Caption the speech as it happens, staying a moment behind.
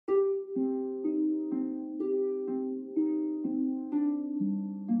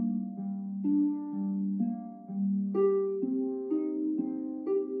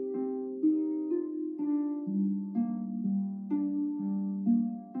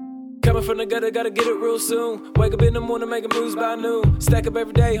Coming from the gutter, gotta get it real soon. Wake up in the morning, making moves by noon. Stack up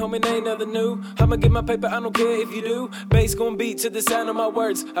every day, homie, ain't nothing new. I'ma get my paper, I don't care if you do. Bass gon' beat to the sound of my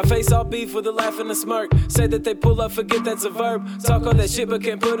words. I face all beef with a laugh and a smirk. Say that they pull up, forget that's a verb. Talk all that shit, but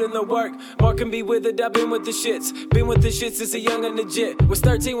can't put in the work. Mark can be with it, I've been with the shits. Been with the shits since a young and legit. Was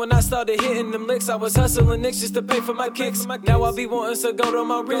 13 when I started hitting them licks. I was hustling nicks just to pay for my kicks. Now I be wanting some gold on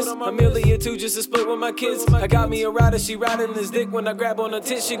my wrist. $1 million too just to split with my kids. I got me a rider, she riding this dick. When I grab on her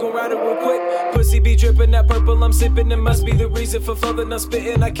tit, she gon' ride it real quick. Pussy be dripping, that purple I'm sipping. It must be the reason for flow that I'm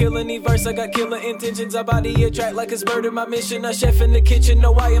spitting. I kill any verse, I got killer intentions. I body a track like it's murder, my mission. I chef in the kitchen,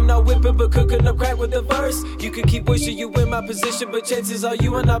 no I am not whipping, but cooking up crack with the verse. You could keep wishing you in my position, but chances are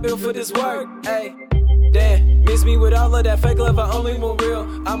you and I built for this work. Ayy, damn, miss me with all of that fake love, I only want real.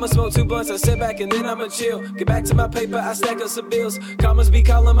 I'ma smoke 2 blunts, I sit back and then I'ma chill. Get back to my paper, I stack up some bills. Commas be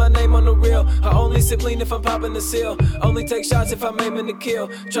calling my name on the reel. I only sip lean if I'm popping the seal. Only take shots if I'm aiming to kill.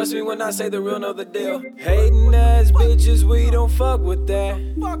 Trust me when I say the real know the deal. Hating ass bitches, we don't fuck with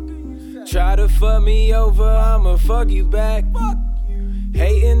that. Try to fuck me over, I'ma fuck you back.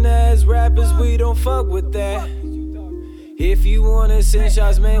 Hating ass rappers, we don't fuck with that. If you wanna send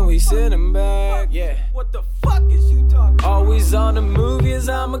shots, man, we send them back. Yeah. What the fuck is you talking? Always on the move, yes,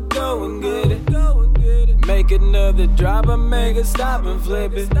 I'ma go and get it. Make another drop, I make it stop and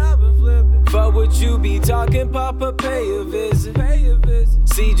flip it. Fuck what you be talking, Papa, pay a visit.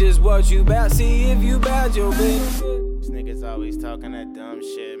 See just what you bout, see if you bout your business. These niggas always talking that dumb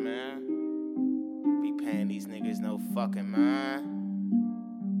shit, man. Be paying these niggas no fucking mind.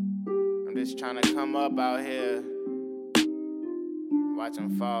 I'm just trying to come up out here. Watch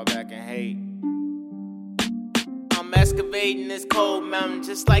them fall back and hate. I'm excavating this cold mountain,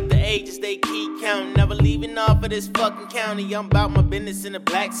 just like the ages they keep counting. Never leaving off of this fucking county. I'm about my business in a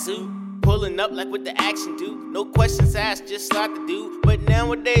black suit. Pulling up like what the action do. No questions asked, just slot the dude. But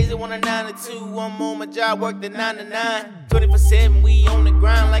nowadays they want a 9 to 2. I'm on my job, work the 9 to 9. 24/7, we on the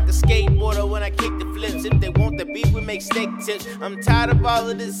grind like a skateboarder when I kick the flips. If they want the beat, we make steak tips. I'm tired of all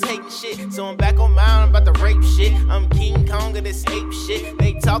of this hating shit, so I'm back on mine about the rape shit. I'm King Kong of this ape shit.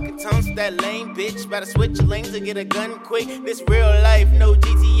 They talking tongues with that lame bitch. Better switch your lanes to get a gun quick. This real life, no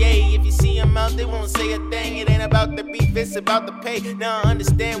GTA. If you see them out, they won't say a thing. It ain't about the beef, it's about the pay. Now I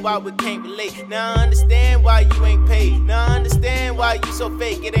understand why we can't relate. Now I understand why you ain't paid. Now I understand why you so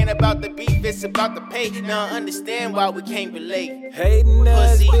fake. It ain't about the beef, it's about the pay. Now I understand why we can't relate. Hating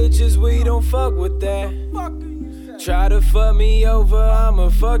ass bitches, we don't fuck with that. Try to fuck me over, I'ma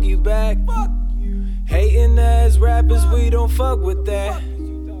fuck you back. Hating ass rappers, we don't fuck with that.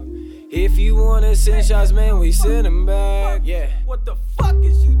 If you wanna send shots, man, we send them back. Yeah. What the fuck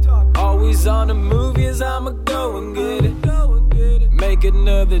is you talking? Always on the move, yes, I'ma go and get it. Make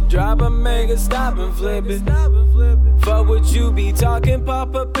another drop, I make it stop and flip it. Fuck what you be talking,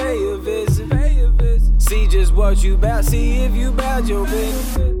 Papa, pay a visit. See just what you bout, see if you bout your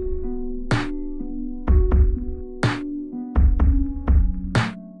business.